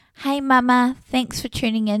Hey Mama, thanks for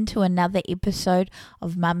tuning in to another episode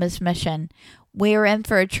of Mama's Mission. We're in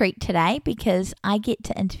for a treat today because I get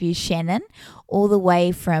to interview Shannon all the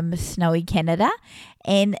way from snowy Canada.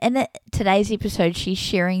 And in today's episode, she's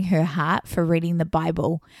sharing her heart for reading the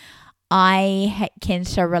Bible. I can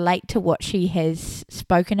so relate to what she has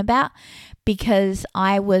spoken about because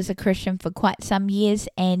I was a Christian for quite some years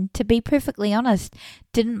and, to be perfectly honest,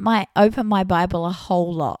 didn't open my Bible a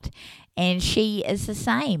whole lot. And she is the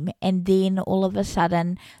same. And then all of a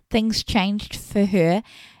sudden, things changed for her,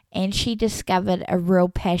 and she discovered a real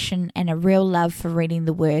passion and a real love for reading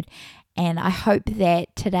the Word. And I hope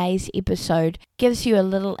that today's episode gives you a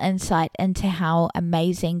little insight into how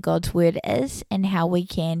amazing God's Word is and how we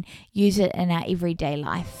can use it in our everyday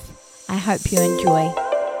life. I hope you enjoy.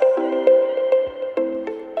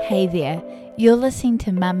 Hey there. You're listening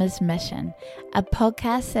to Mama's Mission, a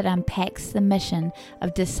podcast that unpacks the mission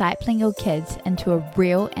of discipling your kids into a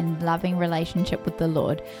real and loving relationship with the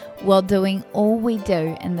Lord while doing all we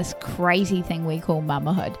do in this crazy thing we call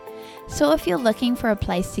mamahood. So if you're looking for a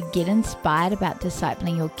place to get inspired about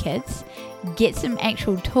discipling your kids, get some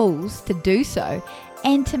actual tools to do so,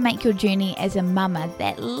 and to make your journey as a mama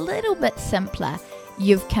that little bit simpler,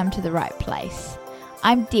 you've come to the right place.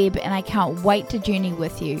 I'm Deb, and I can't wait to journey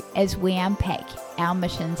with you as we unpack our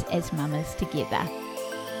missions as mamas together.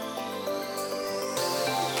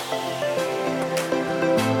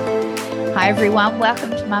 Hi everyone, welcome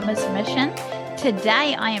to Mama's Mission.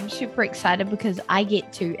 Today I am super excited because I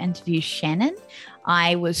get to interview Shannon.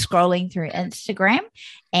 I was scrolling through Instagram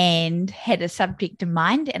and had a subject in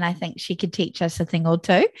mind, and I think she could teach us a thing or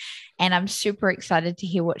two. And I'm super excited to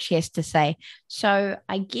hear what she has to say. So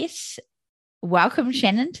I guess welcome,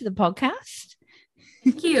 Shannon, to the podcast.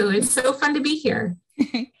 Thank you. It's so fun to be here.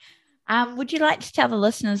 Would you like to tell the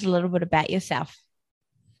listeners a little bit about yourself?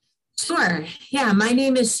 Sure. Yeah, my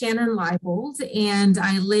name is Shannon Leibold, and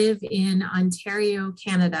I live in Ontario,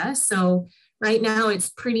 Canada. So right now it's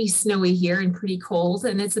pretty snowy here and pretty cold,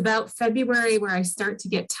 and it's about February where I start to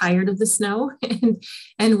get tired of the snow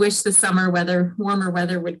and wish the warmer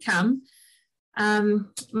weather would come.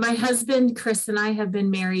 My husband, Chris, and I have been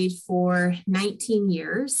married for 19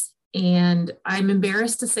 years, and I'm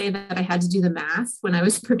embarrassed to say that I had to do the math when I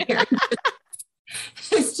was preparing.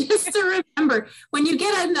 It's just to remember, when you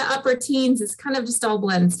get in the upper teens, it's kind of just all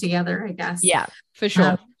blends together, I guess. Yeah, for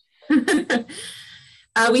sure.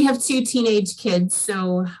 We have two teenage kids.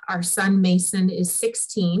 So our son Mason is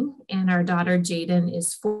 16 and our daughter Jaden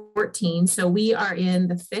is 14. So we are in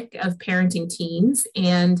the thick of parenting teens,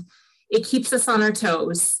 and it keeps us on our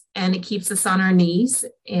toes and it keeps us on our knees,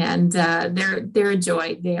 and they're a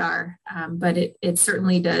joy. They are, but it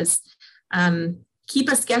certainly does keep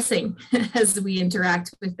us guessing as we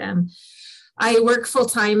interact with them. I work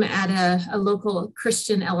full-time at a local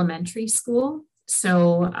Christian elementary school.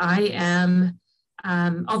 So I am,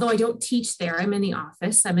 although I don't teach there, I'm in the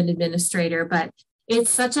office, I'm an administrator, but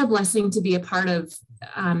it's such a blessing to be a part of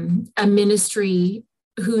a ministry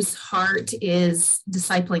whose heart is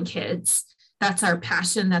discipling kids. That's our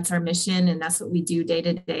passion, that's our mission, and that's what we do day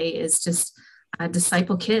to day, is just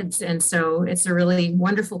disciple kids. And so it's a really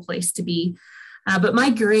wonderful place to be. But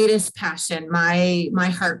my greatest passion, my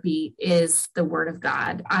heartbeat, is the Word of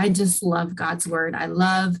God. I just love God's Word. I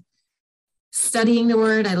love studying the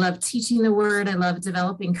Word. I love teaching the Word. I love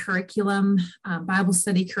developing curriculum, Bible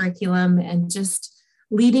study curriculum, and just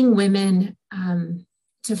leading women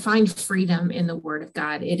to find freedom in the Word of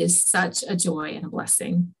God. It is such a joy and a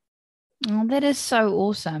blessing. Oh, that is so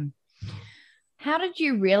awesome. How did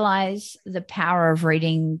you realize the power of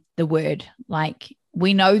reading the Word? Like,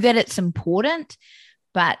 we know that it's important,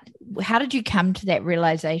 but how did you come to that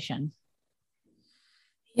realization?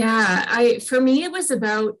 Yeah, for me, it was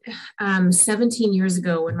about 17 years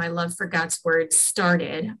ago when my love for God's Word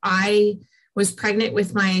started. I was pregnant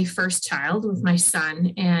with my first child, with my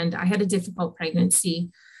son, and I had a difficult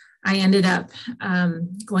pregnancy. I ended up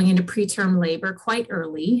going into preterm labor quite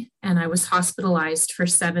early, and I was hospitalized for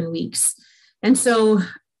 7 weeks. And so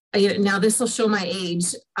now this will show my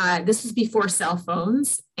age. This was before cell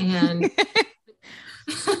phones, and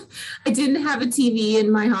I didn't have a TV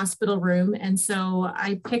in my hospital room. And so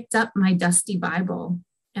I picked up my dusty Bible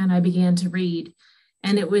and I began to read.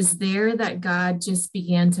 And it was there that God just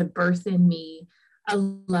began to birth in me a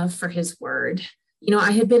love for his word. You know,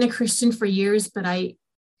 I had been a Christian for years, but I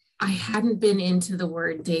hadn't been into the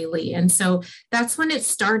word daily. And so that's when it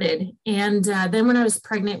started. And then when I was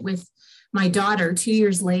pregnant with my daughter, 2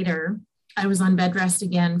 years later, I was on bed rest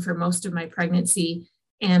again for most of my pregnancy.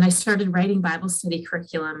 And I started writing Bible study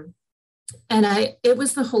curriculum. And it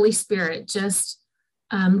was the Holy Spirit just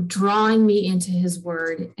drawing me into his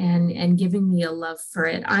word and giving me a love for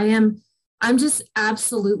it. I'm just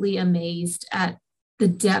absolutely amazed at the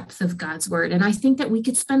depth of God's word. And I think that we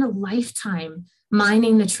could spend a lifetime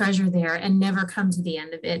mining the treasure there and never come to the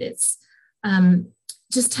end of it. It's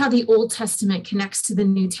just how the Old Testament connects to the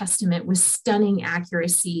New Testament with stunning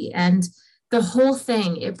accuracy. And the whole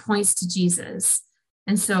thing, it points to Jesus.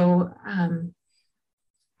 And so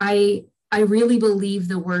I really believe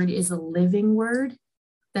the word is a living word,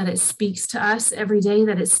 that it speaks to us every day,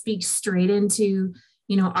 that it speaks straight into,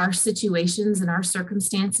 our situations and our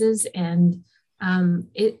circumstances. And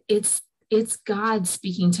it's God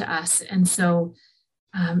speaking to us. And so,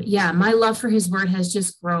 my love for his word has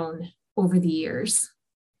just grown over the years.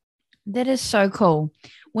 That is so cool.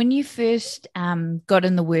 When you first got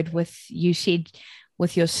in the word you said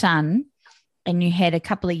with your son, and you had a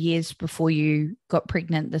couple of years before you got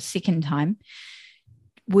pregnant the second time,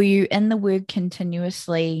 were you in the word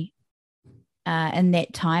continuously in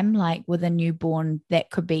that time? Like with a newborn,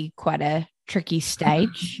 that could be quite a tricky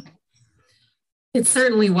stage. It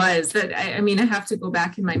certainly was. That I have to go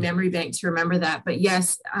back in my memory bank to remember that. But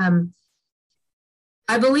yes,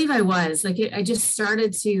 I believe I was. I just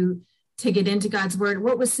started to get into God's word.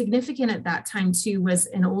 What was significant at that time too was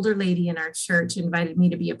an older lady in our church invited me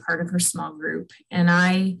to be a part of her small group. And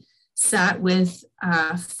I sat with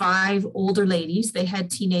 5 older ladies. They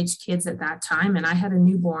had teenage kids at that time, and I had a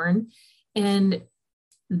newborn. And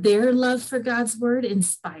their love for God's word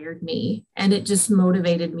inspired me, and it just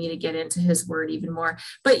motivated me to get into his word even more.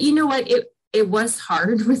 But you know what? It was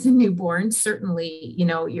hard with a newborn. Certainly,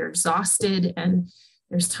 you're exhausted and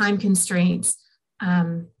there's time constraints.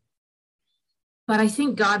 But I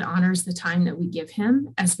think God honors the time that we give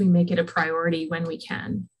him as we make it a priority when we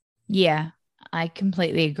can. Yeah, I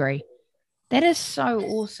completely agree. That is so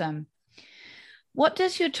awesome. What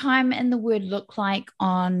does your time in the word look like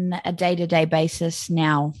on a day-to-day basis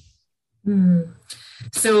now?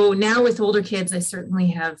 So now with older kids, I certainly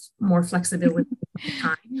have more flexibility with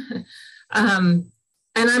time. And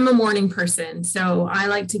I'm a morning person. So I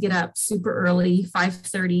like to get up super early.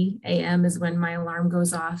 5:30 a.m. is when my alarm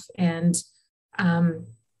goes off. And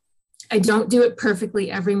I don't do it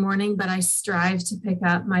perfectly every morning, but I strive to pick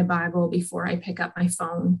up my Bible before I pick up my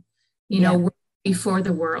phone, before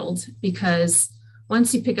the world, because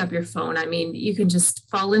once you pick up your phone, you can just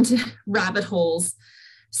fall into rabbit holes.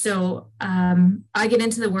 So I get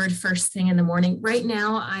into the word first thing in the morning. Right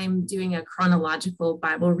now, I'm doing a chronological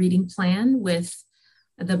Bible reading plan with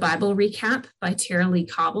the Bible Recap by Tara Lee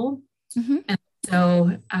Cobble. Mm-hmm. And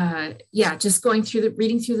so, just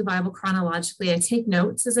reading through the Bible chronologically. I take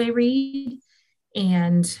notes as I read,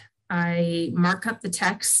 and I mark up the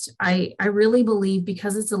text. I really believe,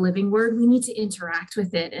 because it's a living word, we need to interact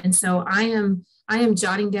with it. And so I am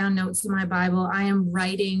jotting down notes in my Bible. I am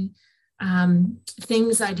writing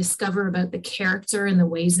things I discover about the character and the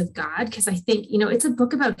ways of God, because I think, it's a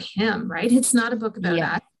book about him, right? It's not a book about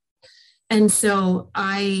us. And so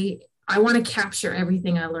I want to capture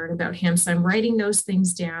everything I learn about him. So I'm writing those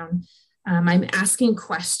things down. I'm asking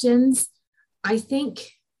questions. I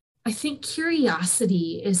think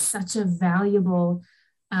curiosity is such a valuable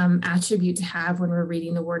attribute to have when we're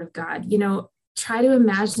reading the Word of God. Try to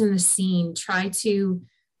imagine the scene. Try to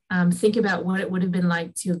think about what it would have been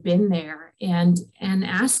like to have been there, and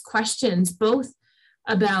ask questions both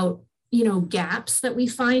about gaps that we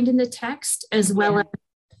find in the text, as well as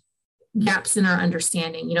gaps in our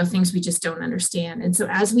understanding, things we just don't understand. And so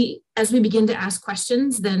as we begin to ask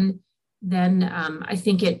questions, then I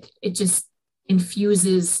think it just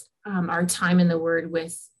infuses our time in the word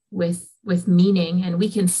with meaning, and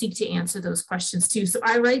we can seek to answer those questions too. So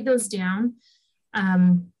I write those down.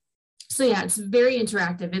 It's very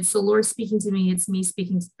interactive. It's the Lord speaking to me. It's me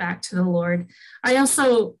speaking back to the Lord. I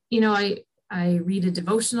also, I read a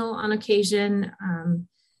devotional on occasion.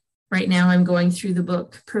 Right now I'm going through the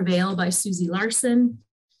book Prevail by Susie Larson.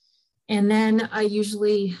 And then I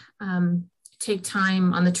usually take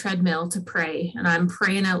time on the treadmill to pray, and I'm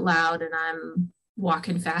praying out loud, and I'm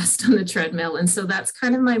walking fast on the treadmill. And so that's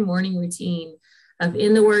kind of my morning routine of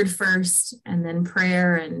in the word first, and then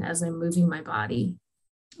prayer, and as I'm moving my body.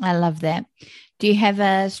 I love that. Do you have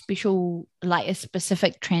a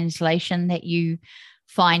specific translation that you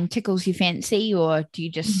find tickles your fancy, or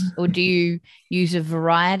do you use a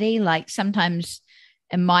variety? Like sometimes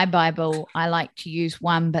in my Bible, I like to use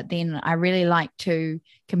one, but then I really like to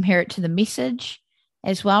compare it to the Message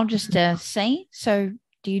as well, just to see. So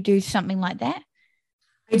do you do something like that?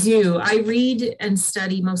 I do. I read and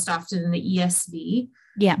study most often in the ESV.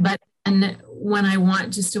 Yeah. But when I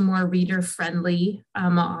want just a more reader friendly,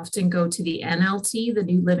 I'll often go to the NLT, the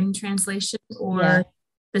New Living Translation, or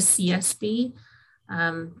the CSB,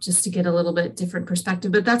 just to get a little bit different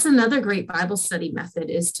perspective. But that's another great Bible study method,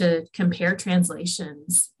 is to compare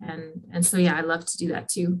translations. And so, yeah, I love to do that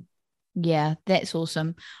too. Yeah, that's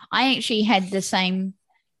awesome. I actually had the same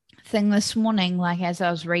thing this morning, like as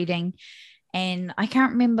I was reading, and I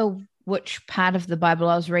can't remember which part of the Bible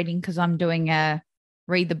I was reading, because I'm doing a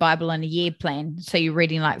read the Bible in a year plan. So you're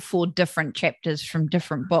reading like 4 different chapters from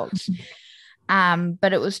different books.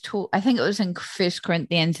 But it was I think it was in First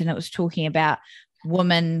Corinthians, and it was talking about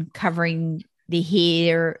women covering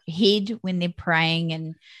their head when they're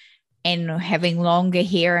praying and having longer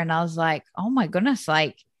hair. And I was like, oh my goodness,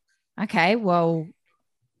 like, okay, well,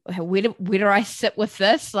 where do I sit with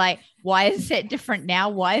this? Like, why is that different now?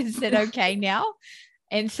 Why is it okay now?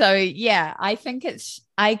 And so, yeah, I think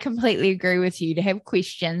I completely agree with you to have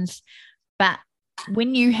questions. But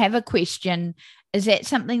when you have a question, is that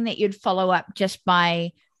something that you'd follow up just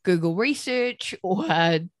by Google research,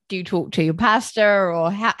 or do you talk to your pastor,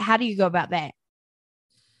 or how do you go about that?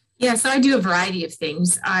 Yeah, so I do a variety of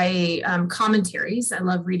things. Commentaries. I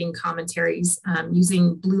love reading commentaries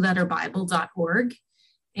using blueletterbible.org.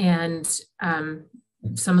 And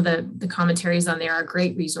some of the commentaries on there are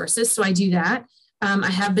great resources. So I do that.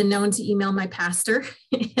 I have been known to email my pastor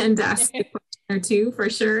and ask a question or two for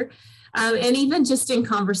sure. And even just in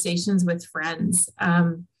conversations with friends.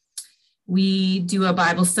 We do a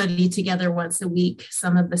Bible study together once a week,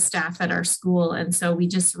 some of the staff at our school. And so we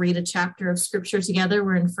just read a chapter of scripture together.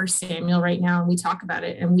 We're in 1 Samuel right now, and we talk about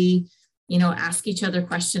it, and we, ask each other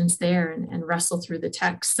questions there and wrestle through the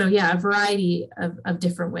text. So yeah, a variety of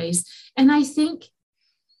different ways. And I think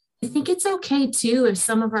it's okay too if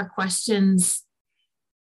some of our questions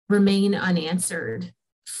remain unanswered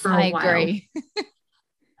for a while. I agree.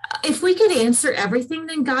 If we could answer everything,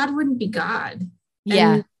 then God wouldn't be God.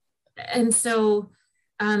 Yeah. And so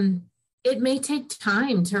it may take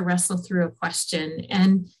time to wrestle through a question,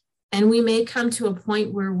 and we may come to a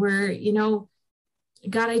point where we're,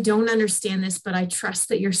 God, I don't understand this, but I trust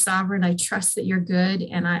that you're sovereign. I trust that you're good.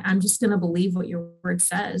 And I'm just going to believe what your word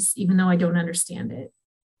says, even though I don't understand it.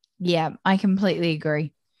 Yeah, I completely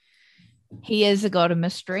agree. He is a God of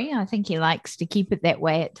mystery. I think he likes to keep it that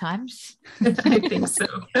way at times. I think so.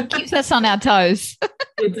 Keeps us on our toes.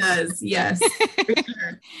 It does, yes. For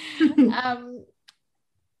sure.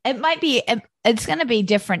 It might be, it's going to be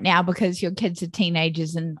different now because your kids are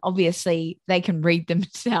teenagers and obviously they can read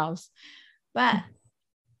themselves. But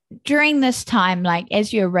during this time, like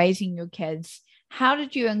as you're raising your kids, how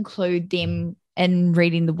did you include them in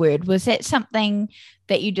reading the word? Was that something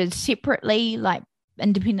that you did separately, like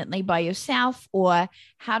independently by yourself, or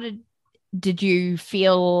how did you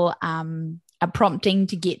feel a prompting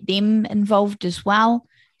to get them involved as well?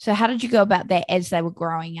 So how did you go about that as they were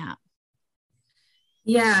growing up?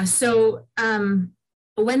 Yeah, so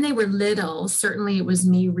when they were little, certainly it was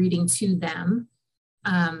me reading to them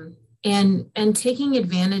and taking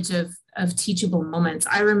advantage of teachable moments.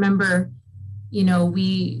 I remember,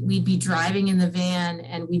 we'd be driving in the van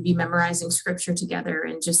and we'd be memorizing scripture together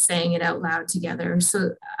and just saying it out loud together.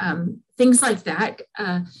 So things like that,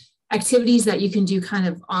 activities that you can do kind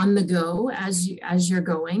of on the go as you're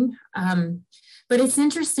going. But it's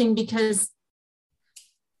interesting because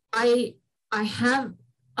I have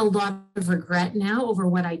a lot of regret now over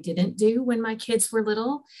what I didn't do when my kids were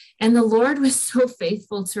little. And the Lord was so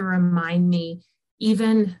faithful to remind me,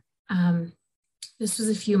 even this was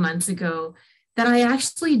a few months ago, that I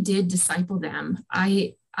actually did disciple them.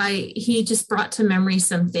 He just brought to memory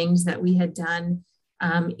some things that we had done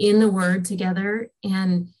in the Word together.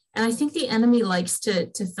 And I think the enemy likes to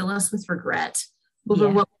fill us with regret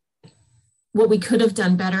over what we could have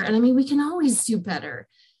done better. And I mean, we can always do better.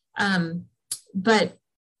 But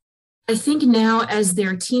I think now as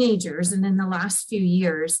they're teenagers and in the last few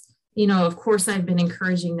years, of course, I've been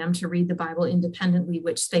encouraging them to read the Bible independently,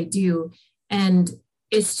 which they do. And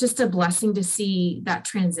it's just a blessing to see that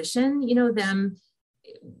transition, them,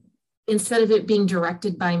 instead of it being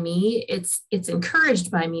directed by me, it's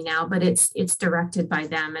encouraged by me now, but it's directed by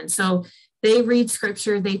them. And so they read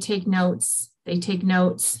scripture, they take notes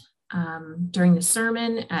during the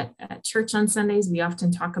sermon at church on Sundays. We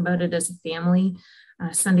often talk about it as a family,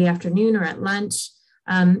 Sunday afternoon or at lunch.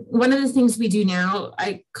 One of the things we do now,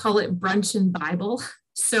 I call it brunch and Bible.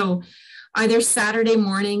 So either Saturday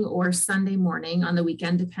morning or Sunday morning on the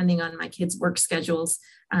weekend, depending on my kids' work schedules,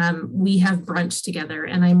 we have brunch together,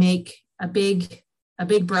 and I make a big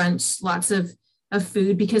brunch, lots of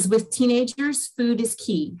food, because with teenagers, food is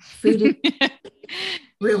key. Food is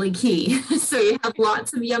really key. So you have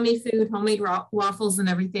lots of yummy food, homemade waffles and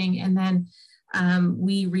everything. And then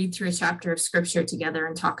we read through a chapter of scripture together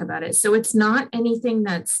and talk about it. So it's not anything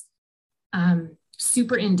that's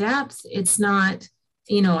super in depth. It's not,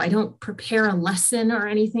 I don't prepare a lesson or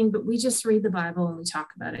anything, but we just read the Bible and we talk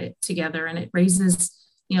about it together, and it raises,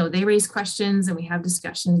 they raise questions and we have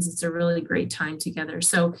discussions. It's a really great time together.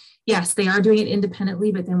 So yes, they are doing it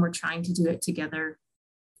independently, but then we're trying to do it together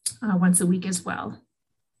once a week as well.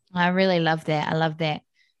 I really love that. I love that.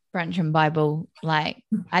 Brunch and Bible. Like,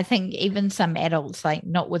 I think even some adults, like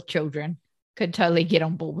not with children, could totally get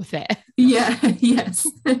on board with that. Yeah. Yes.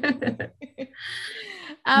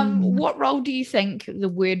 What role do you think the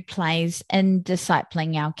word plays in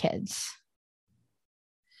discipling our kids?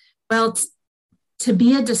 Well, to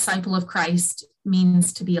be a disciple of Christ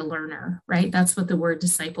means to be a learner, right? That's what the word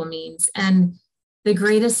disciple means. And the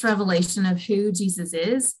greatest revelation of who Jesus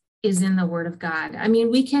is in the Word of God. I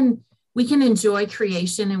mean, we can enjoy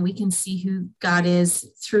creation and we can see who God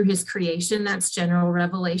is through his creation. That's general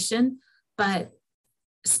revelation. But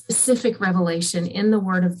specific revelation in the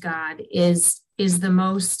Word of God is the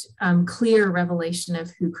most clear revelation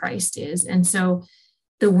of who Christ is. And so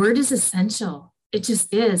the Word is essential. It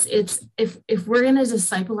just is. It's if we're going to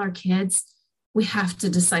disciple our kids, we have to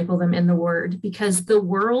disciple them in the Word, because the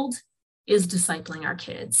world is discipling our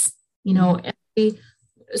kids. Every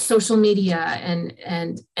social media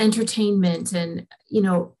and entertainment and,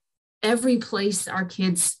 every place our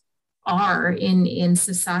kids are in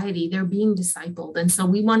society, they're being discipled. And so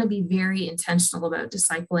we want to be very intentional about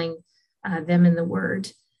discipling them in the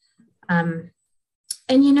Word. And,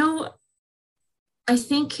 I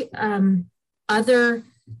think other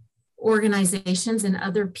organizations and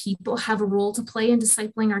other people have a role to play in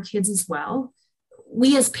discipling our kids as well.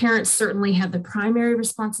 We as parents certainly have the primary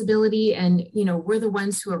responsibility, and, we're the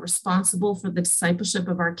ones who are responsible for the discipleship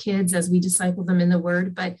of our kids as we disciple them in the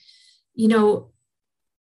Word. But,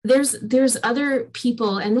 there's other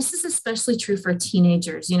people, and this is especially true for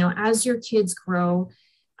teenagers. As your kids grow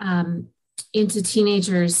into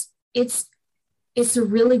teenagers, it's a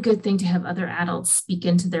really good thing to have other adults speak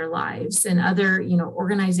into their lives and other,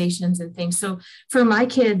 organizations and things. So for my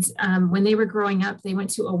kids, when they were growing up, they went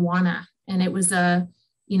to Awana, and it was a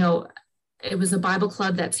Bible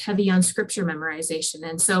club that's heavy on scripture memorization.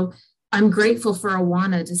 And so I'm grateful for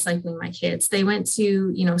Awana discipling my kids. They went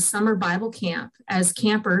to, summer Bible camp as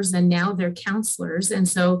campers, and now they're counselors. And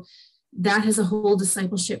so that has a whole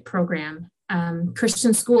discipleship program.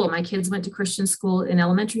 Christian school, my kids went to Christian school in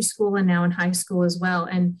elementary school and now in high school as well.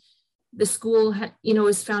 And the school,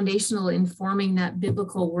 is foundational in forming that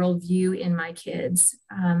biblical worldview in my kids.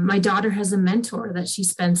 My daughter has a mentor that she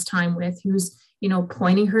spends time with who's,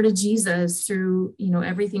 pointing her to Jesus through,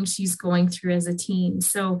 everything she's going through as a teen.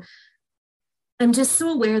 So I'm just so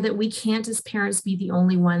aware that we can't, as parents, be the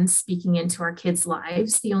only ones speaking into our kids'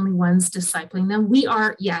 lives, the only ones discipling them. We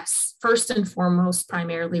are, yes, first and foremost,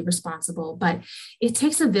 primarily responsible, but it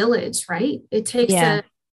takes a village, right? It takes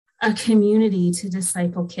a community to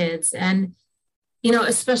disciple kids. And,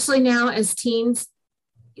 especially now as teens,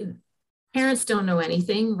 parents don't know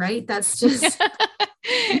anything, right? That's just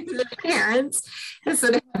the parents. And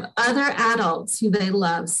so to have other adults who they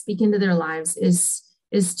love speak into their lives is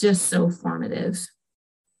just so formative.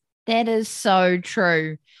 That is so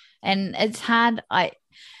true. And it's hard. I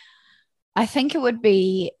think it would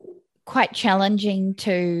be quite challenging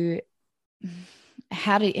to,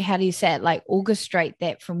 how do you say it, like orchestrate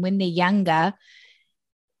that from when they're younger,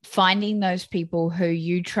 finding those people who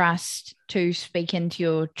you trust to speak into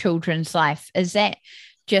your children's life. Is it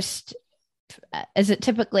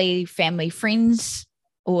typically family, friends,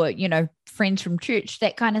 or, friends from church,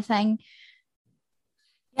 that kind of thing?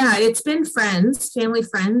 Yeah, it's been friends, family,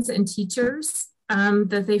 friends, and teachers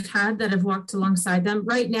that they've had that have walked alongside them.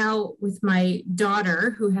 Right now, with my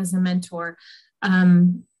daughter, who has a mentor,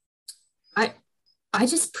 I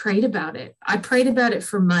just prayed about it. I prayed about it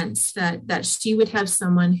for months, that she would have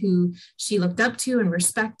someone who she looked up to and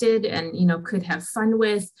respected, and could have fun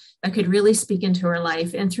with, that could really speak into her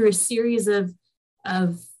life. And through a series of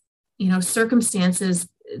circumstances,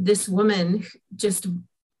 this woman just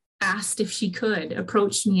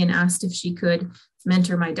approached me and asked if she could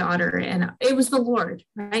mentor my daughter. And it was the Lord,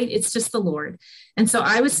 right? It's just the Lord. And so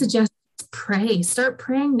I would suggest start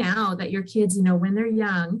praying now that your kids, when they're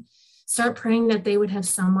young, start praying that they would have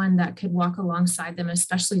someone that could walk alongside them,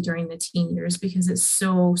 especially during the teen years, because it's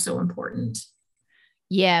so, so important.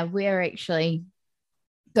 Yeah, we're actually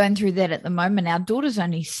going through that at the moment. Our daughter's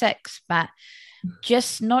only 6, but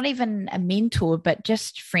just not even a mentor, but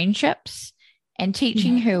just friendships, and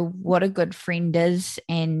teaching her what a good friend is,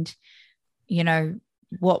 and,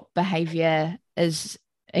 what behavior is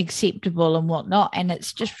acceptable and whatnot. And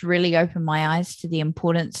it's just really opened my eyes to the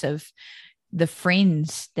importance of the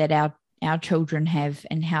friends that our children have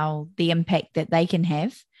and how the impact that they can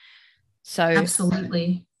have. So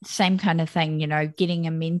absolutely, same kind of thing, getting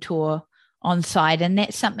a mentor on side. And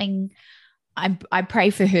that's something I pray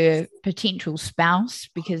for her potential spouse,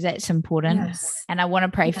 because that's important. yes. And I want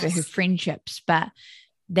to pray for her friendships, but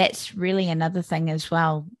that's really another thing as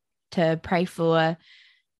well, to pray for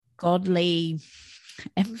godly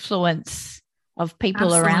influence of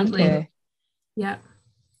people around her. Yeah,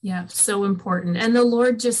 so important. And the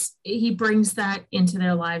Lord he brings that into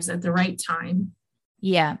their lives at the right time.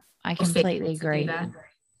 Yeah, I completely agree.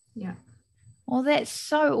 Yeah. Well, that's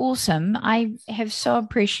so awesome. I have so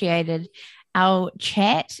appreciated our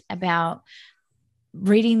chat about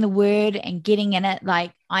reading the word and getting in it.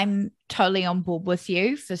 Like, I'm totally on board with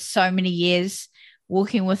you for so many years,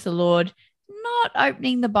 walking with the Lord, not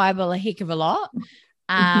opening the Bible a heck of a lot,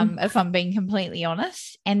 if I'm being completely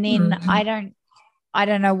honest. And then I don't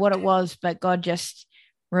know what it was, but God just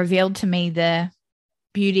revealed to me the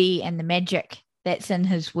beauty and the magic that's in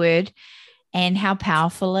his word and how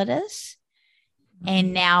powerful it is.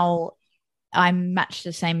 And now I'm much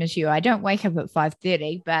the same as you. I don't wake up at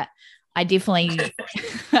 5:30, but I definitely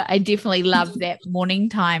love that morning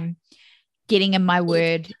time, getting in my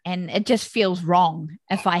word. And it just feels wrong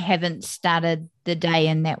if I haven't started the day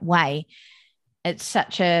in that way. It's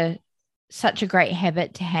such a great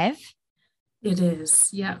habit to have. It is.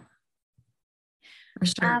 Yeah, for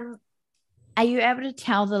sure. Are you able to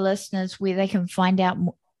tell the listeners where they can find out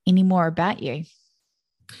any more about you?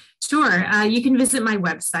 Sure. You can visit my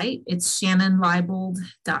website. It's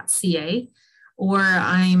shannonleibold.ca, or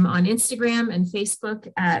I'm on Instagram and Facebook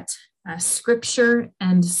at Scripture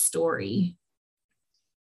and Story.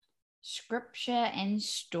 Scripture and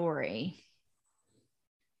Story.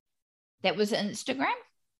 That was Instagram?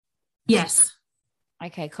 Yes.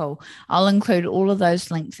 Okay, cool. I'll include all of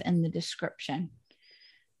those links in the description.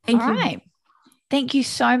 Thank you. All right. Thank you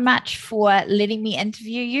so much for letting me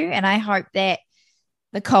interview you, and I hope that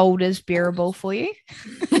the cold is bearable for you.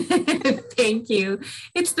 Thank you.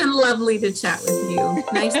 It's been lovely to chat with you.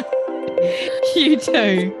 Nice. You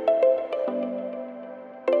too.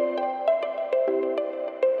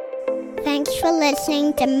 Thanks for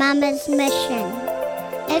listening to Mama's Mission.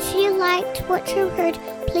 If you liked what you heard,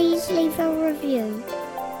 please leave a review.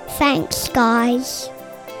 Thanks, guys.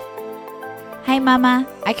 Hey, Mama,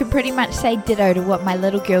 I can pretty much say ditto to what my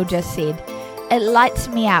little girl just said. It lights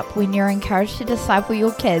me up when you're encouraged to disciple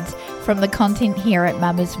your kids from the content here at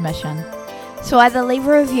Mama's Mission. So either leave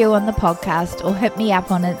a review on the podcast or hit me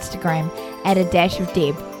up on Instagram at a dash of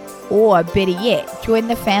Deb. Or better yet, join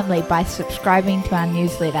the family by subscribing to our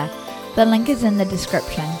newsletter. The link is in the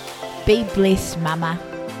description. Be blessed, Mama.